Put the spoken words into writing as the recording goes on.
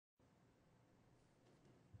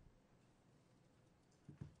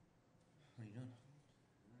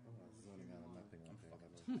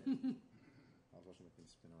I was watching the thing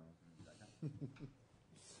spin around.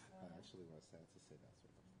 I actually was sad to say that's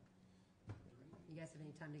what it was. You guys have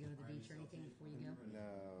any time to go to the beach or anything before you go?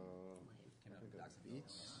 No. I think go to the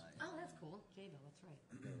beach. Oh, that's cool. Jayville, that's right.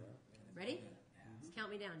 Ready? Just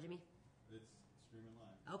count me down, Jimmy. It's streaming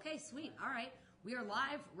live. Okay, sweet. All right. We are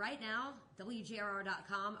live right now,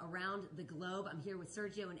 WJRR.com, around the globe. I'm here with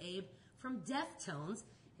Sergio and Abe from Deftones.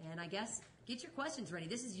 And I guess get your questions ready.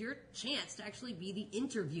 This is your chance to actually be the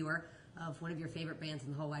interviewer of one of your favorite bands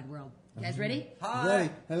in the whole wide world. You guys ready? Hi. Ready.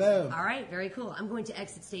 Hello. All right, very cool. I'm going to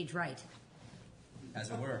exit stage right. As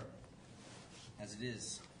it were. As it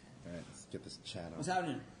is. All right, let's get this chat on. What's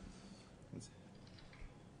happening?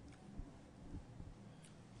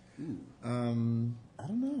 I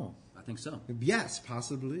don't know. I think so. Yes,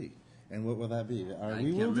 possibly. And what will that be?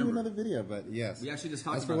 We will do another video, but yes. We actually just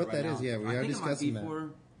talked As about for what it right that now. is, yeah, we I are think discussing it might be that.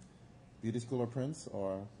 for... Beauty School or Prince,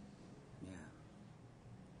 or Yeah.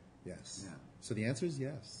 yes. Yeah. So the answer is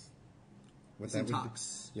yes. What It's that in would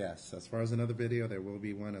talks. Be, yes. As far as another video, there will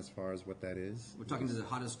be one. As far as what that is, We're talking to the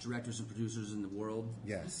hottest directors and producers in the world.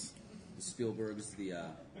 yes. The Spielbergs, the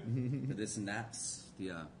this and that's.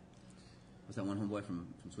 What's that one homeboy from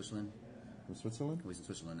Switzerland? From Switzerland? Oh, he's in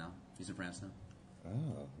Switzerland now. He's in France now.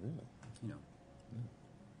 Oh, really? You know.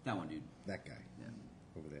 That one, dude. That guy Yeah.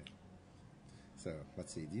 over there. So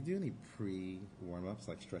let's see. Do you do any pre-warm-ups,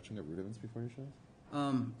 like stretching or rudiments before your shows?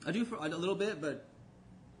 I do for a little bit, but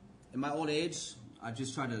in my old age, I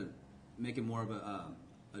just try to make it more of a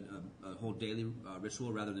whole daily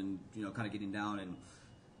ritual rather than kind of getting down. And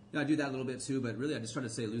I do that a little bit too, but really I just try to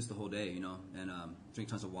stay loose the whole day, and drink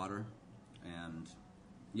tons of water and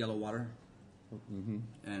yellow water,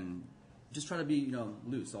 and just try to be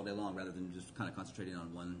loose all day long rather than just kind of concentrating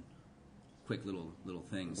on one quick little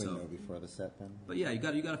thing. Wait, so no, before the set then? but yeah, you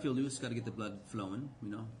got to feel loose, got to get the blood flowing,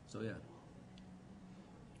 So yeah.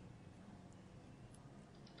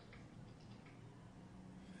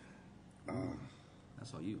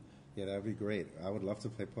 That's all you. Yeah, that would be great. I would love to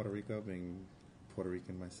play Puerto Rico, being Puerto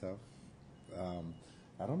Rican myself.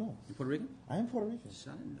 I don't know. You Puerto Rican? I am Puerto Rican.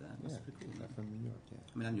 Shot into that. That's pretty cool. I'm from New York, yeah.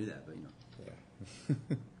 I mean, I knew that, but Yeah.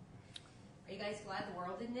 Are you guys glad the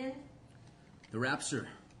world didn't end? The Rapture.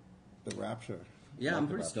 The Rapture. Yeah, Like I'm the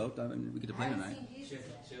pretty Rapture. stoked. I mean, we get to play tonight.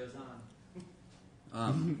 Show's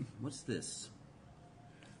on. What's this?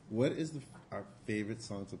 What is our favorite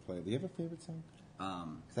song to play? Do you have a favorite song?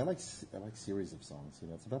 Because I like series of songs.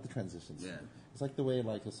 It's about the transitions. Yeah. It's like the way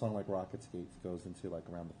a song like Rocket Skate goes into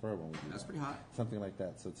Around the Fur when we do That's that. pretty hot. Something like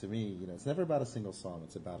that. So to me, it's never about a single song.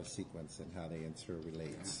 It's about a sequence and how they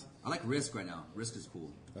interrelate. I like Risk right now. Risk is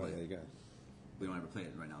cool. to Oh, play. yeah, you go. We don't ever play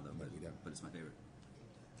it right now, though. No, we don't. But it's my favorite.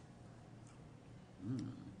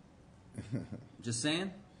 Just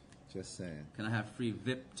saying? Just saying. Can I have free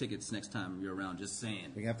VIP tickets next time you're around? Just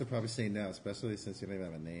saying. We have to probably say no, especially since you don't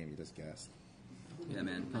even have a name. You just guessed. Yeah,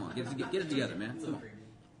 man. Come on. Get it together, man.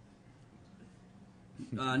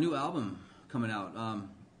 New album coming out.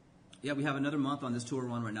 Yeah, we have another month on this tour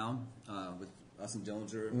run right now with us and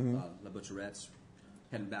Dillinger, La Butcherettes,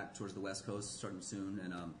 heading back towards the West Coast, starting soon.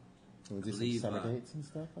 And Can we do I believe, some summer dates and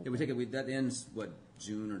stuff? Like yeah, we that? take it. That ends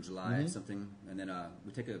June or July something, and then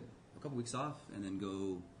we take a couple weeks off, and then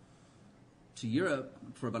go to Europe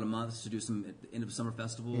for about a month to do some end of summer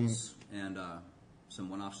festivals and some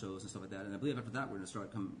one-off shows and stuff like that. And I believe after that we're gonna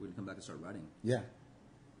come back and start writing. Yeah.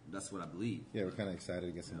 That's what I believe. Yeah, we're kind of excited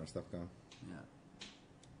to get some more stuff going.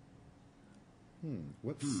 Yeah.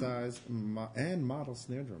 What size and model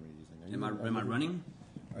snare drum are you using? Am I running?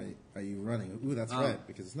 Are you running? Ooh, that's right,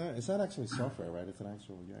 because it's not actually software, right? It's an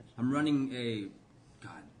actual.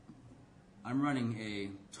 I'm running a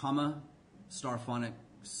Tama Starphonic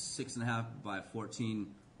 6.5 by 14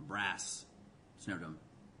 brass snare drum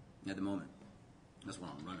at the moment. That's what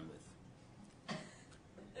I'm running with.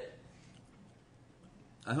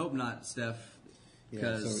 I hope not, Steph.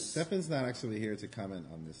 Yeah, so Stefan's not actually here to comment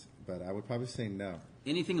on this, but I would probably say no.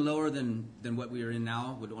 Anything lower than what we are in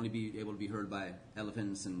now would only be able to be heard by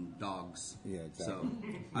elephants and dogs. Yeah, exactly. So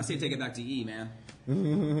I say take it back to E, man.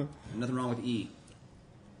 Nothing wrong with E.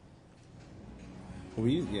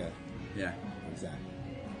 Yeah, Yeah. exactly.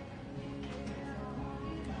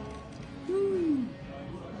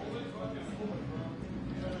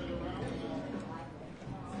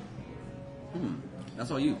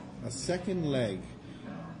 That's all you. A second leg.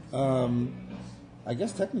 I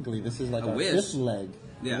guess technically this is like A our wish. fifth leg.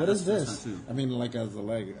 Yeah, What is that's this? not true. I mean, like as a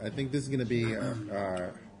leg. I think this is going to be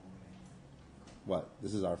our what?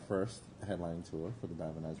 This is our first headline tour for the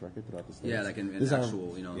Diamond Eyes record throughout the States. Yeah, like an This is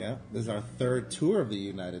actual, Yeah, this is our third tour of the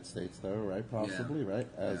United States, though, right? Possibly, right?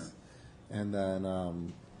 And then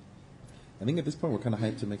I think at this point we're kind of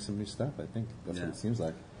hyped to make some new stuff. I think that's what it seems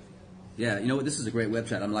like. Yeah, you know what? This is a great web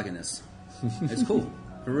chat. I'm liking this. It's cool.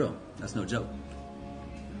 For real. That's no joke.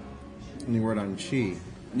 Any word on Chi?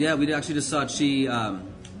 Yeah, we actually just saw Chi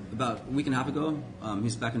about a week and a half ago.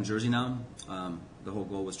 He's back in Jersey now. The whole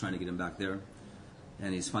goal was trying to get him back there.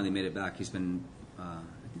 And he's finally made it back. He's been, I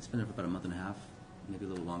think he's been there for about a month and a half, maybe a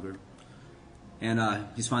little longer. And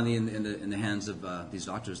he's finally in the hands of these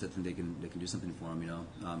doctors that think they can do something for him. You know,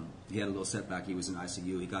 he had a little setback. He was in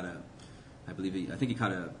ICU. He got I think he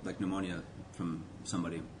caught a pneumonia from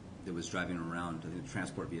somebody that was driving around a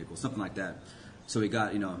transport vehicle, something like that. So he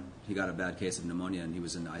got a bad case of pneumonia and he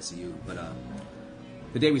was in the ICU. But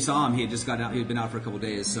the day we saw him, he had just got out. He had been out for a couple of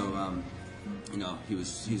days, so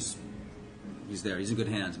he's there. He's in good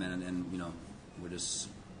hands, man. And we're just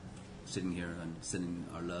sitting here and sending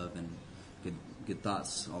our love and good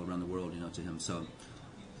thoughts all around the world, to him. So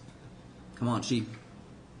come on, Chi.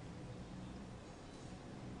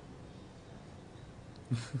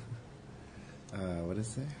 What did it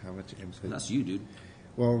say? How much input? That's you, dude.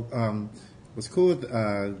 Well, what's cool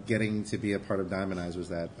with getting to be a part of Diamond Eyes was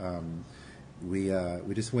that we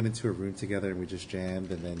just went into a room together and we just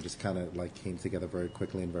jammed and then just kind of like came together very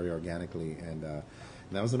quickly and very organically, and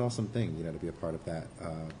that was an awesome thing, to be a part of that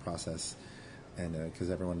process, and because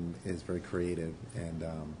everyone is very creative, and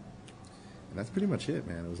that's pretty much it,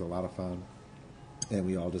 man. It was a lot of fun, and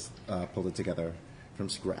we all just pulled it together from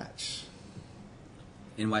scratch.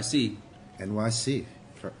 NYC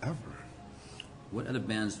forever. What other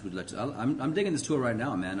bands would you like to? I'm digging this tour right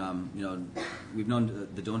now, man. We've known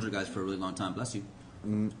the Dillinger guys for a really long time. Bless you.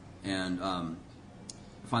 And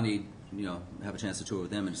finally, have a chance to tour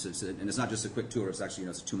with them, and it's not just a quick tour. It's actually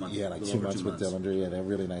it's a 2 month. Yeah, like 2 months with Dillinger. Yeah, they're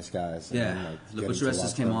really nice guys. Yeah, and, the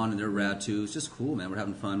Butcheresses came on, and they're rad too. It's just cool, man. We're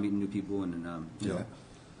having fun meeting new people, and you know.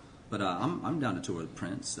 But I'm down to tour with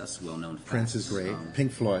Prince. That's well known. Prince is great.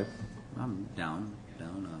 Pink Floyd. I'm down.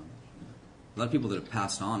 A lot of people that have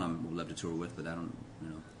passed on, I would love to tour with, but I don't,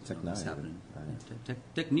 know what's happening.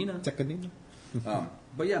 Technina.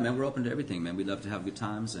 But yeah, man, we're open to everything, man. We love to have good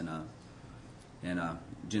times, and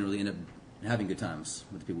generally end up having good times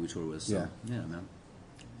with the people we tour with. So, yeah, man.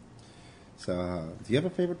 So, do you have a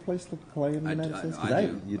favorite place to play in the United States? I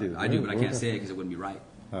do. You do. I do, but I can't say it because it wouldn't be right.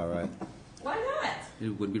 All right. Why not? It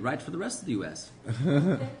wouldn't be right for the rest of the U.S. I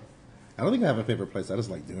don't think I have a favorite place. I just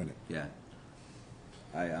like doing it. Yeah.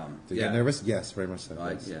 Do you get nervous? Yes, very much so.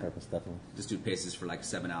 Yes, yeah. Purpose, definitely. Just do paces for like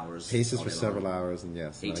 7 hours. Paces for several hours, and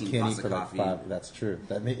yes. 18 I can't pots eat for of like coffee. 5. That's true.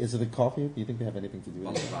 Is it the coffee? Do you think they have anything to do with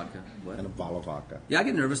Bottle it? of vodka. What? And a bottle of vodka. Yeah, I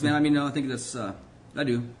get nervous, man. I mean, I think that's, I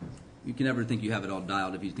do. You can never think you have it all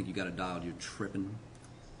dialed. If you think you got it dialed, you're tripping.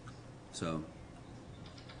 So,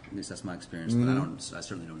 at least that's my experience, but I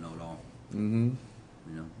certainly don't know it all. Any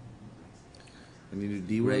new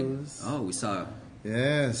D-Rose? Oh, we saw...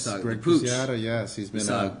 Yes, Greg Pooch. Yes, he's been. We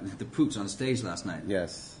saw the Pooch on stage last night.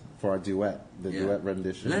 Yes, for our duet, duet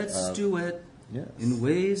rendition. Let's duet in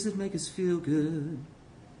ways that make us feel good.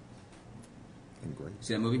 And great.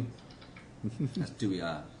 See that movie? That's Dewey.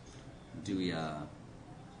 What's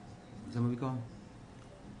that movie called?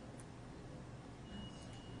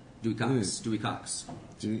 Dewey Cox. Dewey Cox.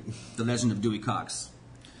 The Legend of Dewey Cox.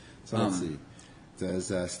 So let's see.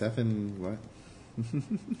 Does Stefan what?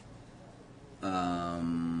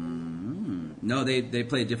 No, they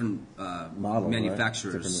play different model,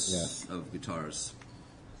 manufacturers right? Different, of guitars.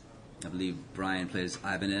 I believe Brian plays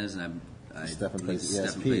Ibanez, and Stefan plays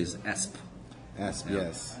Esp. Esp,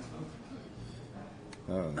 yes.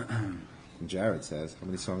 Oh. Jared says, how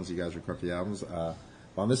many songs you guys record for the albums?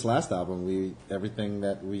 On this last album, everything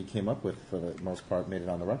that we came up with, for the most part, made it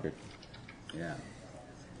on the record. Yeah.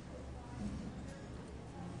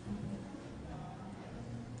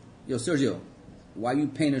 Yo, Sergio, why you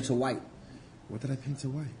paint her to white? What did I paint to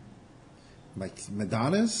white? My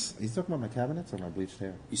Madonna's? Are you talking about my cabinets or my bleached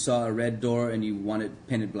hair? You saw a red door and you want it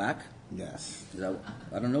painted black? Yes.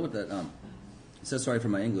 I don't know what that... It says sorry for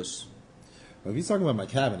my English. Well, if he's talking about my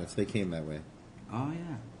cabinets, they came that way. Oh,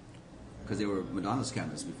 yeah. Because they were Madonna's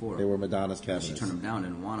cabinets before. They were Madonna's cabinets. She turned them down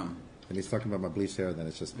and didn't want them. And he's talking about my bleached hair, then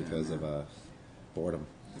it's just because of boredom.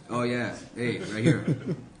 Oh, yeah. Hey, right here.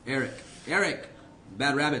 Eric.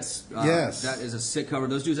 Bad Rabbits. Yes. That is a sick cover.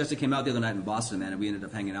 Those dudes actually came out the other night in Boston, man, and we ended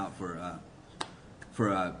up hanging out for a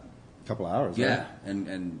couple of hours. Yeah, right?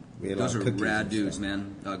 and those are rad dudes,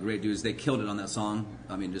 man. Great dudes. They killed it on that song.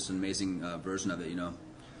 I mean, just an amazing version of it,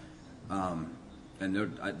 And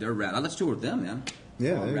they're rad. Let's tour with them, man.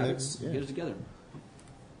 Yeah, Rabbits. Get it together.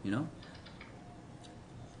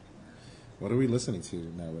 What are we listening to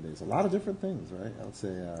nowadays? A lot of different things, right? I would say,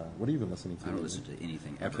 what have you been listening to? I don't listen to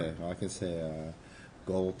anything ever. Okay, well, I can say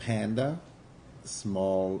Gold Panda.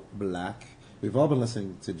 Small Black. We've all been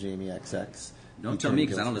listening to Jamie XX. Don't tell me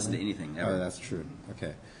because I don't listen to anything ever. Oh, that's true.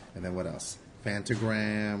 Okay. And then what else?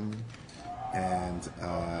 Fantagram. And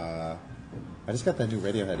I just got that new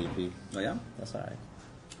Radiohead EP. Oh yeah, That's all right.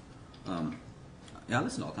 yeah. I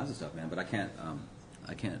listen to all kinds of stuff, man. But I can't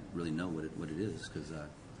really know what it is because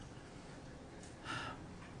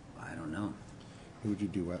I don't know. Who would you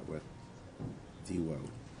duet with? D-Wo.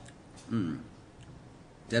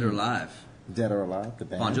 Dead or Alive. Dead or Alive? The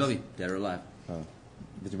band? Bon Jovi. Dead or Alive. Oh.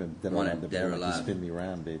 Did you mean Dead or Want Alive? it, The Dead or band, like, you Alive. Spin Me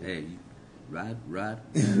Round, baby. Hey, ride,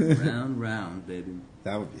 round, round, baby.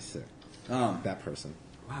 That would be sick. That person.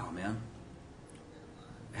 Wow, man.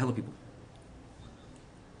 Hella people.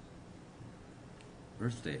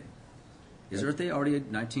 Earth Day. Is Earth Day already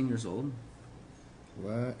 19 years old?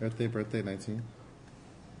 What? Earth Day, birthday, 19?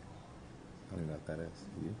 I don't even know what that is.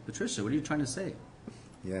 You? Patricia, what are you trying to say?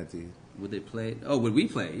 Yeah, dude. Would they play? Oh, would we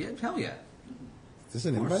play? Yeah, hell yeah. Is this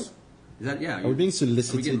an Of course. invite? Is that, yeah. Are we being Are we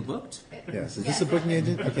solicited? getting booked? Yes. Is this a booking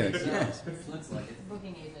agent? Okay. Yes. Looks like it.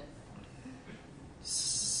 Booking agent.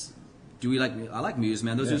 Do we like? I like Muse,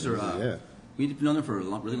 man. Those dudes are. yeah. We've known them for a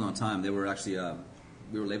really long time. They were actually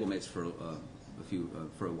we were label mates for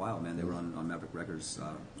for a while, man. They were on Maverick Records,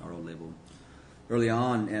 our old label, early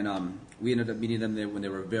on, and we ended up meeting them when they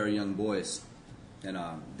were very young boys, and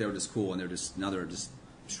they were just cool, and now they're just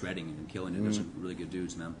shredding and killing it. They're some really good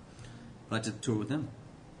dudes, man. I'd like to tour with them.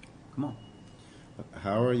 Come on.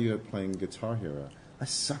 How are you at playing Guitar Hero? I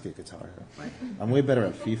suck at Guitar Hero. I'm way better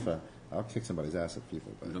at FIFA. I'll kick somebody's ass at FIFA.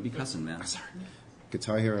 But Don't be cussing, man.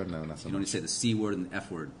 Guitar Hero, no, not so You can only much. say the C word and the F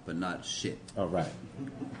word, but not shit. Oh, right.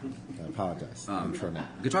 I apologize. I'm sure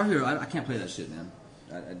not. Guitar Hero, I can't play that shit, man.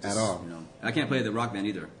 I just, At all. You know, I can't play the Rock Band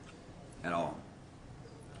either. At all.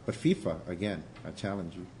 But FIFA, again, I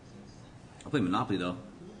challenge you. I'll play Monopoly, though.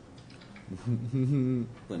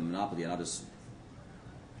 Play Monopoly, and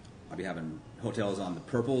I'll be having hotels on the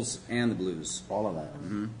purples and the blues. All of that.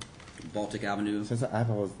 Baltic Avenue. Since I have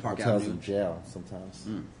Park hotels Avenue. in jail sometimes.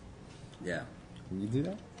 Yeah. Can you do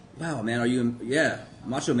that? Wow, man, are you? Yeah,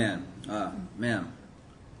 Macho Man. Man,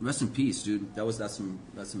 rest in peace, dude. That's some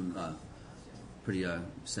pretty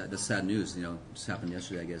sad. That's sad news. You know, just happened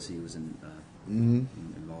yesterday. I guess he was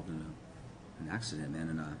involved in an accident, man.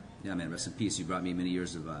 And yeah, man, rest in peace. You brought me many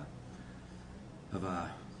years of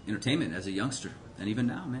entertainment as a youngster, and even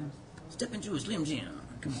now, man. Step into a Slim Jim.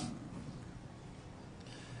 Come on.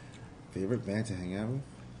 Favorite band to hang out with?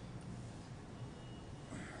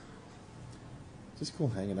 Just cool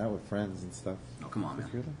hanging out with friends and stuff. Oh, come on, man.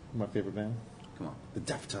 Really? My favorite band? Come on. The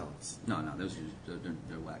Deftones. No, those are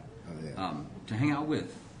they're whack. Oh, yeah. To hang out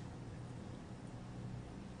with.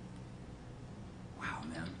 Wow,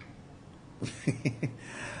 man.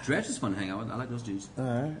 Dredge is fun to hang out with. I like those dudes. All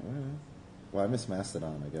right. Well, I miss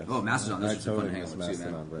Mastodon, I guess. Oh, Mastodon. Those I are fun to totally hang miss out with too,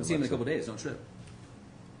 Mastodon man. very We'll see them in a much couple so. days. Don't trip.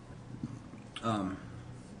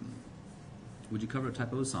 Would you cover a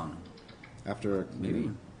type O song? After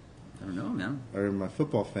Maybe. I don't know, man. Or am I a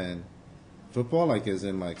football fan? Football, like as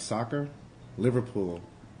in like soccer? Liverpool,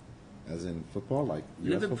 as in football, like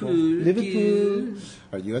U.S. football? Liverpool.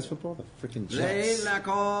 Or U.S. football? The freaking Glade Jets. like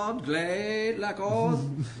odd, glade like odd.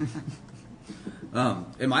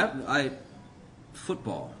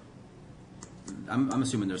 Football. I'm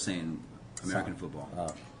assuming they're saying American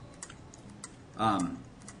football. The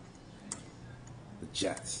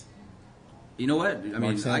Jets. You know what? I mean, I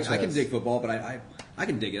can Sanchez. dig football, but I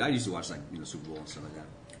can dig it. I used to watch Super Bowl and stuff like that.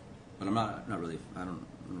 But I'm not really. I don't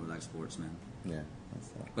really like sports, man. Yeah, that's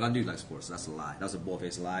that. But I do like sports. That's a lie. That was a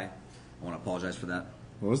bull-faced lie. I want to apologize for that.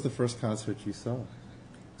 What was the first concert you saw?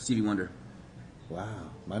 Stevie Wonder. Wow,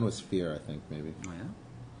 mine was Fear, I think maybe. Oh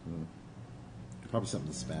yeah. Probably something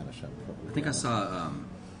in Spanish. I think I saw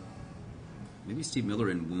maybe Steve Miller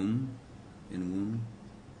in Womb. In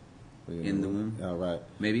the Womb. Oh, right.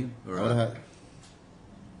 Maybe. Or I would've had-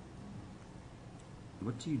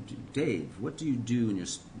 what do you do, Dave? What do you do in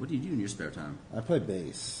your spare time? I play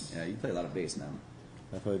bass. Yeah, you play a lot of bass now.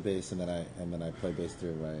 I play bass, and then I play bass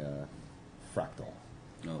through my Fractal.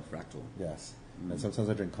 No, Fractal. Yes, and sometimes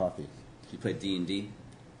I drink coffee. You play D&D.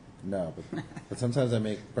 No, but sometimes I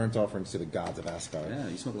make burnt offerings to the gods of Asgard. Yeah,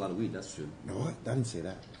 you smoke a lot of weed. That's true. No, what? I didn't say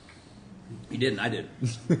that. You didn't. I did.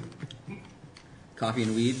 Coffee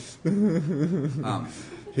and weed.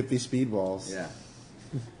 Hippie speedballs. Yeah.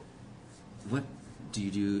 What do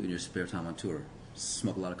you do in your spare time on tour?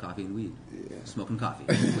 Smoke a lot of coffee and weed. Yeah. Smoking coffee.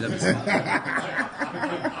 Whatever you smoke.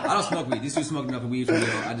 I don't smoke weed. These two smoke enough weed for me.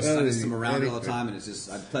 I just am around it all the time, and it's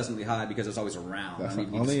just I'm pleasantly high because it's always around. That's I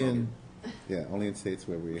don't not- even only smoke in only in states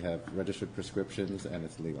where we have registered prescriptions and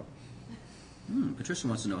it's legal. it. Patricia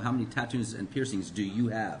wants to know how many tattoos and piercings do you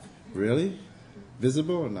have? Really?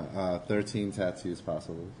 Visible or not? 13 tattoos,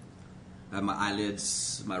 possibly. I have my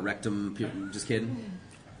eyelids, my rectum. Just kidding.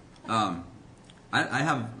 I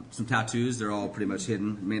have some tattoos. They're all pretty much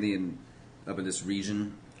hidden, mainly up in this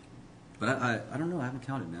region. But I don't know. I haven't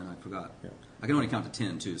counted, man. I forgot. Yeah. I can only count to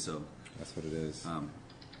 10 too. So That's what it is. I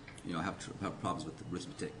have problems with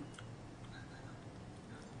arithmetic.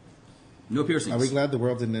 No piercings. Are we glad the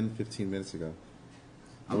world didn't end 15 minutes ago?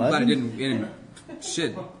 I'm glad it didn't end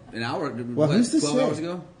an hour. Well, who's to 12 say? hours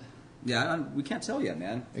ago. Yeah, we can't tell yet,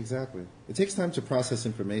 man. Exactly. It takes time to process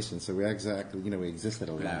information, so we existed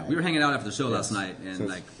a lot. Yeah, we were hanging out after the show last Yes. night, and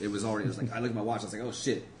So it was I looked at my watch. I was like, oh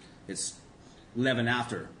shit, it's 11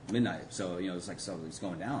 after midnight. So it's it's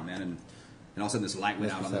going down, man. And all of a sudden this light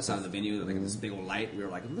went out on the side of the venue, like this big old light. We were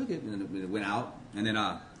like, look at, and it went out, and then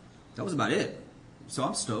that was about it. So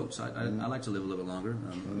I'm stoked. So I like to live a little bit longer.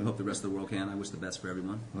 I hope the rest of the world can. I wish the best for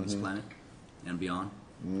everyone on this planet and beyond.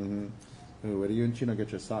 Ooh, where do you and Chino get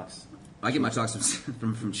your socks? I get my socks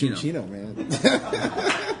from Chino. Chino, man.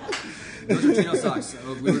 Those are Chino socks.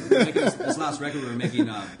 We were making this last record. We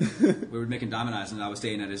were making Diamond Eyes, and I was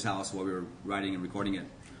staying at his house while we were writing and recording it.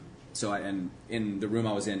 So and in the room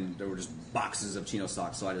I was in, there were just boxes of Chino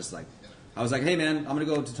socks. So I was like, hey man, I'm gonna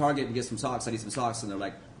go to Target and get some socks. I need some socks, and they're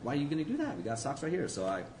like, why are you gonna do that? We got socks right here. So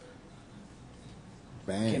I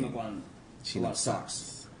Bang. came up on Chino a lot of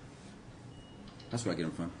socks. That's where I get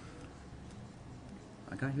them from.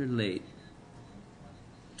 I got here late.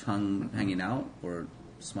 Tongue hanging out or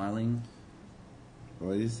smiling.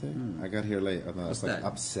 What did you say? I got here late. Oh, no, What's it's like that?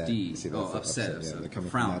 upset. D. You see, that's Oh, the upset. Yeah, they're coming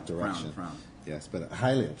Frown, from that direction. frown. Yes, but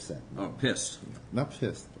highly upset. Oh, pissed. Not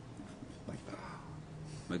pissed. Like,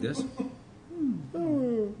 Like this?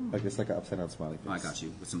 like it's like an upside down smiley face. Oh, I got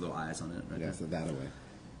you. With some little eyes on it. Right Yeah, there. so that away.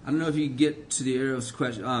 I don't know if you get to the Eros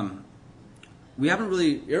question. We haven't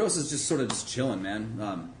really. Eros is just sort of just chilling,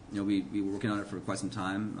 man. We were working on it for quite some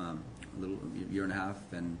time, a little year and a half,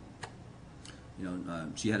 and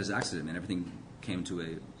she had his accident, man. Everything came to a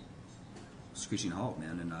screeching halt,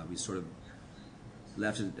 man, and we sort of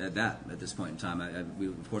left it at that at this point in time.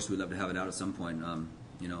 Of course, we'd love to have it out at some point, and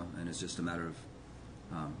it's just a matter of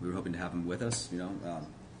we were hoping to have him with us,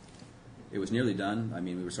 It was nearly done. I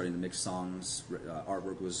mean, we were starting to mix songs.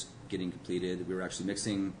 Artwork was getting completed. We were actually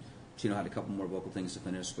mixing. Chino had a couple more vocal things to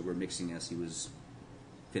finish, but we're mixing as he was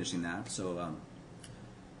finishing that. So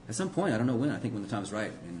at some point, I don't know when. I think when the time's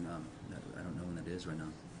right, and I don't know when that is right now.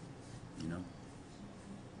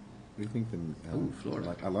 What do you think?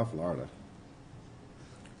 Florida. I love Florida.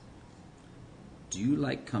 Do you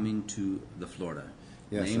like coming to the Florida?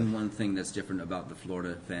 Yes, Name one thing that's different about the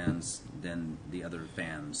Florida fans than the other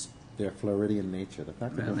fans. Their Floridian nature. The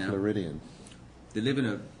fact that Yeah, they're man. Floridian. They live in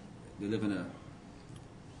a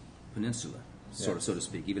peninsula, sort of, so to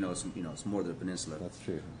speak. Even though it's more than a peninsula. That's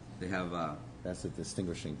true. They have. That's a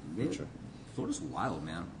distinguishing Yeah, feature. Florida's wild,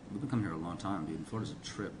 man. We've been coming here a long time, dude. Florida's a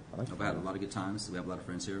trip. I like I've had Florida. a lot of good times. We have a lot of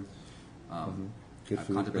friends here. Good I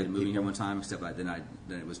food, contemplated great moving here people. one time, except then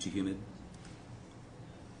it was too humid.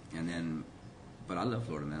 But I love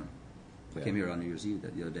Florida, man. I Yeah. came here on New Year's Eve the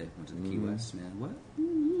other day. Went to the Key West, man. What?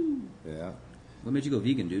 Yeah. What made you go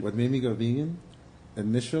vegan, dude? What made me go vegan?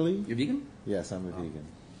 Initially, You're vegan? yes, I'm a vegan.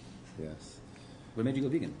 Yes. What made you go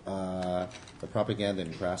vegan? The propaganda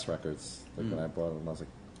in Crass Records. Like when I bought them, I was like,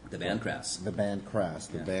 The band Crass. the band Crass.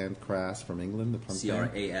 The Yeah. band Crass from England, the punk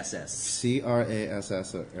band. CRASS.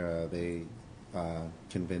 CRASS. They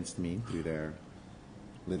convinced me through their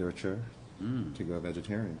literature to go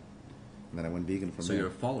vegetarian. And then I went vegan from So there. you're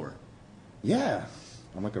a follower. Yeah.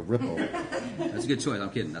 I'm like a ripple. That's a good choice. I'm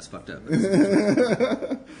kidding. That's fucked up.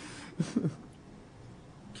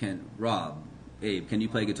 Abe, can you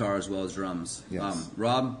play guitar as well as drums? Yes.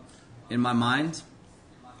 Rob, in my mind,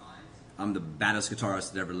 I'm the baddest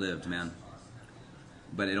guitarist that ever lived, man.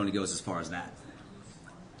 But it only goes as far as that.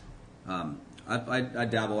 I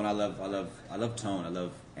dabble and I love tone. I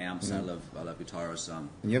love amps. And I love guitars. And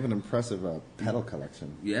you have an impressive pedal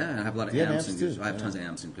collection. Yeah, and I have a lot of You have amps. amps And too, I have yeah. tons of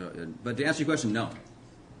amps. But to answer your question, no.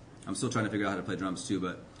 I'm still trying to figure out how to play drums too,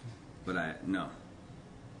 but no.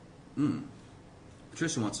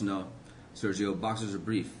 Patricia wants to know, Sergio, boxers are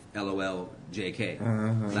brief. LOL, JK.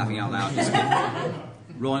 Laughing out loud. Just kidding.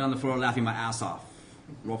 Rolling on the floor, laughing my ass off.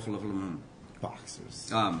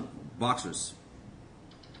 Boxers.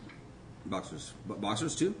 Boxers.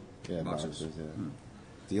 Boxers too? Yeah, boxers. boxers, yeah.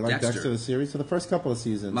 Do you like Dexter the series? For the first couple of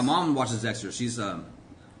seasons. My mom watches Dexter. She's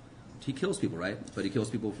he kills people, right? But he kills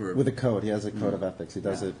people for With a code. He has a code of ethics. He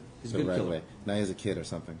does it He's a the good right killer. way. Now he's a kid or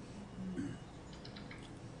something.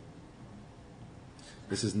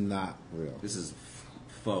 This is not real. This is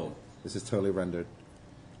faux. This is totally rendered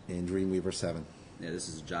in Dreamweaver 7. Yeah, this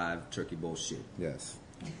is jive turkey bullshit. Yes.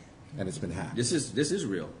 And it's been hacked. This is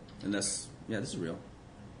real, and this is real.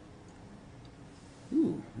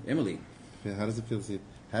 Ooh, Emily. Yeah, how does it feel to see?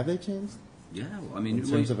 Have they changed? Yeah, well, I mean, In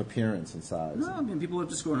terms of appearance and size. no, I mean, people have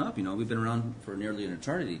just grown up. You know, we've been around for nearly an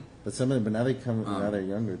eternity. But some of them, but now they come, now they're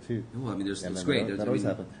younger too. Well, I mean, And it's then great. That always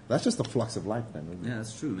happens. That's just the flux of life, then. Isn't it? Yeah,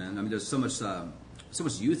 that's true, man. I mean, there's so much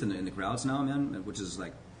youth in the crowds now, man. Which is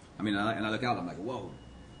like, I mean, I look out, I'm like, whoa,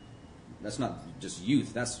 that's not just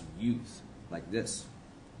youth. That's youth like this.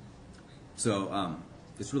 So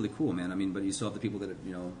it's really cool, man. I mean, but you still have the people that have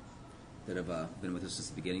been with us since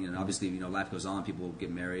the beginning, and obviously, you know, life goes on. People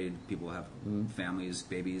get married, people have families,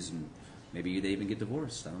 babies, and maybe they even get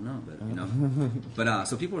divorced. I don't know, but you know, but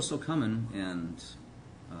so people are still coming, and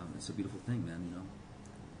it's a beautiful thing, man. You know,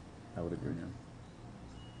 I would agree. Yeah.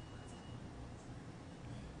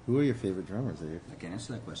 Who are your favorite drummers, Dave? I can't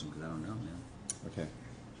answer that question because I don't know, man. Okay.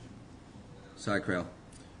 Sorry, Crail.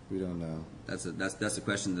 We don't know. That's the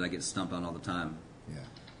question that I get stumped on all the time. Yeah.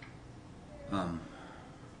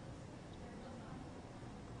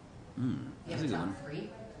 You That's have a a good one. top 3?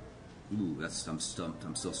 Ooh, I'm stumped.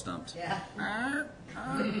 I'm still stumped. Yeah.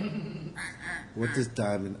 What does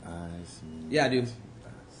Diamond Eyes mean? Yeah, I do.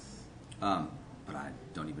 But I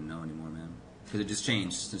don't even know anymore, man. Because it just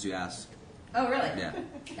changed since you asked. Oh, really? Yeah.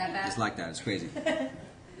 That bad? It's like that. It's crazy.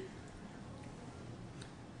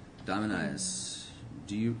 Diamond Eyes.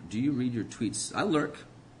 Do you read your tweets? I lurk.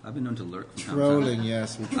 I've been known to lurk from time to time. Trolling,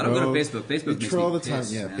 yes. We I don't go to troll. Facebook. Facebook We makes troll me the time.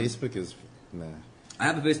 pissed, Yeah, man. Facebook is nah. I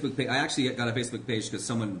have a Facebook page. I actually got a Facebook page because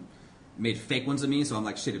someone made fake ones of me. So I'm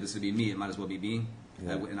like, shit, if this would be me, it might as well be me.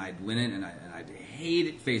 Yeah. And I went in and I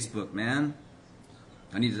hated Facebook, man.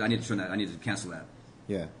 I need to turn that. I need to cancel that.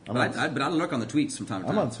 Yeah. But I lurk on the tweets from time to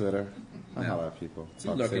time. I'm on Twitter. I Yeah. holler at people. You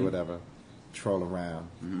Talk, say lurking. whatever. Troll around.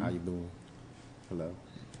 How you doing? Hello.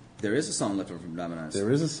 There is a song left over from Diamond Eyes.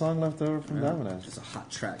 There is a song left over from Yeah. Diamond Eyes. It's a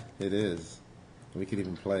hot track. It is. We could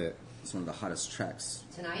even play it. It's one of the hottest tracks.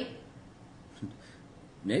 Tonight?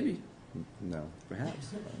 Maybe, No. perhaps.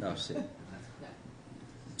 No shit.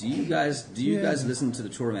 Do you guys listen to the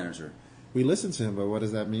tour manager? We listen to him, but what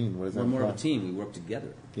does that mean? What does We're that more of a imply? team. We work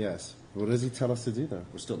together. Yes. What does he tell us to do, though?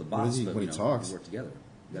 We're still the What boss, does he, but when you he know, talks? we work together.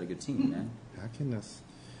 We got a good team, man. How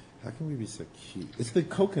can we be so cute? It's the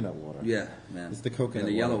coconut water. Yeah, man. It's the coconut and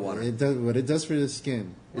the yellow water. It does what it does for the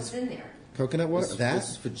skin. What's in there? Coconut water?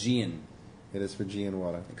 It's Fijian. It is Fijian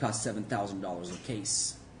water. It costs $7,000 a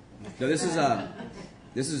case. No, this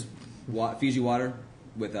is Fiji water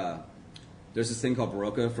with there's this thing called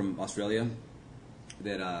Baroka from Australia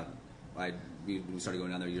that we started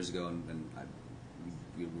going down there years ago, and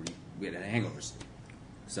we had hangovers.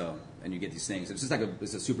 So, and you get these things. It's just like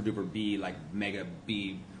it's a super duper B, like mega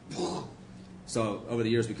B. So over the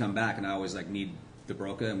years we come back, and I always like need the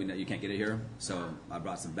Baroka, and you can't get it here. So I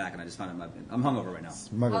brought some back, and I just found them. I'm hungover right now. I was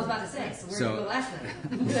Smuggler. about to say, so where did you go last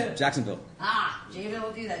night? Jacksonville. Jamie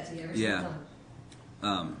will do that to you every Yeah. single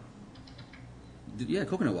time. Yeah,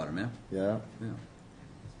 coconut water, man. Yeah. Yeah.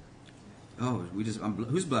 Oh,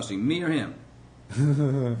 who's blushing, me or him?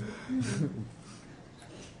 You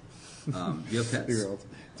have pets? 2-year-olds.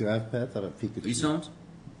 Do I have pets? I have a Pikachu. Are you stoned?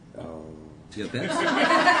 Oh. Do you have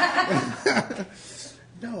pets?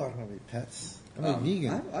 No, I don't have any pets. I'm a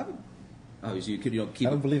vegan. Oh, so you don't keep.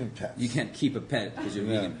 I don't believe in pets. You can't keep a pet because you're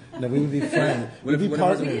No. vegan. No, we would be friends. What We'd if- be what if- We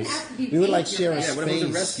partners. didn't have to be We would like vegan, share a right? Yeah, what if it was a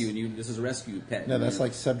space. rescue and this is a rescue pet? No, that's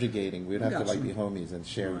like subjugating. We'd have to Got like you. be homies and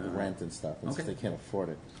share the Right. rent and stuff. And Okay. since they can't afford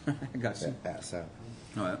it, I got you. yeah, ass out.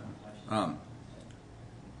 All right.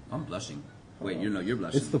 I'm blushing. Wait, you're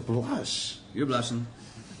blushing. It's the blush. You're blushing.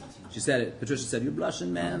 She said it. Patricia said you're blushing,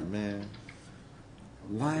 Oh, man. man.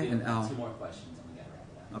 Why an owl? 2 more questions and we gotta wrap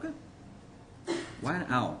it up. Okay. Why an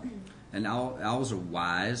owl? And owls are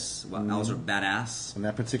wise. Owls are badass. And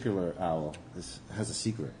that particular owl has a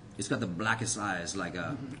secret. It's got the blackest eyes, like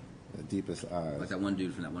The deepest eyes. that one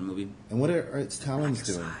dude from that one movie. And what are its talons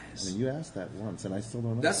Blackest doing? eyes. I mean, you asked that once, and I still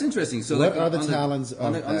don't know. That's interesting. So, What like, are the on talons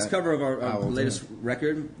on of on this that cover of our owl latest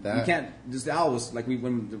record? You That- can't. This owl was like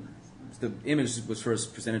when the image was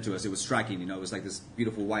first presented to us. It was striking. You know, it was like this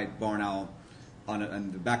beautiful white barn owl,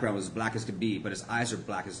 and the background was black as could be, but his eyes are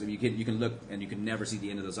black as you can look and you can never see the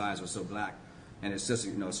end of those eyes. Were so black, and it's just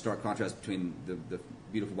a stark contrast between the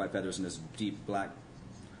beautiful white feathers and this deep black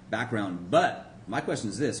background. But my question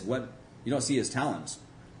is this: what you don't see his talons?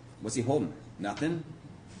 What's he holding? Nothing.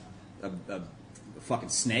 A fucking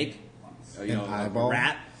snake, An eyeball? a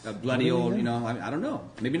rat, a bloody What do you old, mean? I don't know,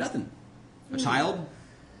 maybe nothing. A child?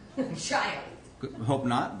 Child. Hope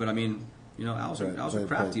not, but I mean, owls are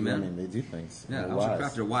crafty, man. I mean, they do things. Yeah, They're owls are wise.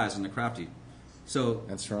 crafty, they're wise, and they're crafty. So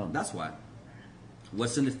And strong. That's why.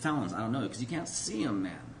 What's in the fountains? I don't know, because you can't see them,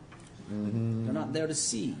 man. Mm-hmm. They're not there to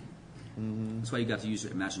see. Mm-hmm. That's why you got to use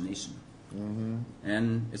your imagination. Mm-hmm.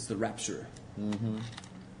 And it's the rapture. Mm-hmm.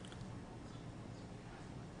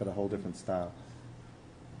 But a whole different style.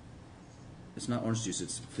 It's not orange juice.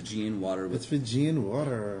 It's Fijian water with. It's Fijian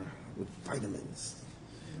water with vitamins.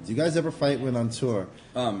 Do you guys ever fight when on tour?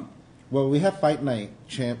 Well, we have fight night,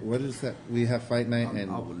 champ. What is that? We have fight night,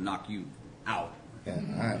 and I will knock you out. yeah,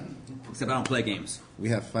 all right. Except I don't play games. We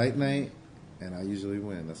have fight night, and I usually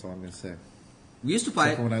win. That's all I'm gonna say. We used to Except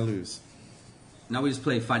fight. for when I lose. Now we just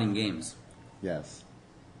play fighting games. Yes.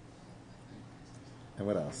 And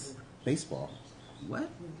what else? Baseball. What?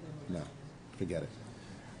 No, forget it.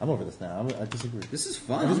 I'm over this now. I disagree. This is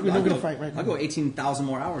fun. I disagree. I'll We're gonna go- fight right I'll now. go 18,000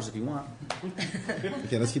 more hours if you want.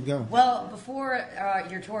 Okay, let's keep going. Well, before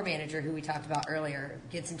your tour manager, who we talked about earlier,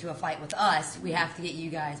 gets into a fight with us, we have to get you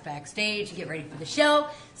guys backstage and get ready for the show.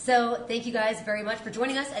 So thank you guys very much for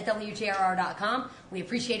joining us at WJRR.com. We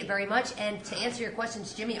appreciate it very much. And to answer your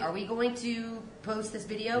questions, Jimmy, are we going to post this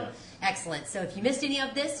video? Yes. Excellent. So if you missed any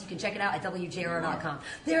of this, you can check it out at WJRR.com.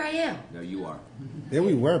 There I am. There you are. There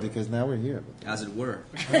we were because now we're here. As it were.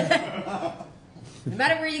 No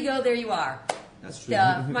matter where you go, there you are. That's true.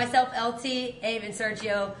 Myself, LT, Abe, and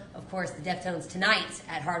Sergio. Of course, the Deftones tonight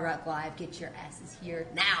at Hard Rock Live. Get your asses here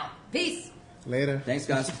now. Peace. Later. Thanks,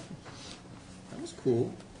 guys. That was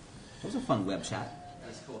cool. That was a fun web chat.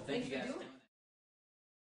 That's cool. Thank you guys.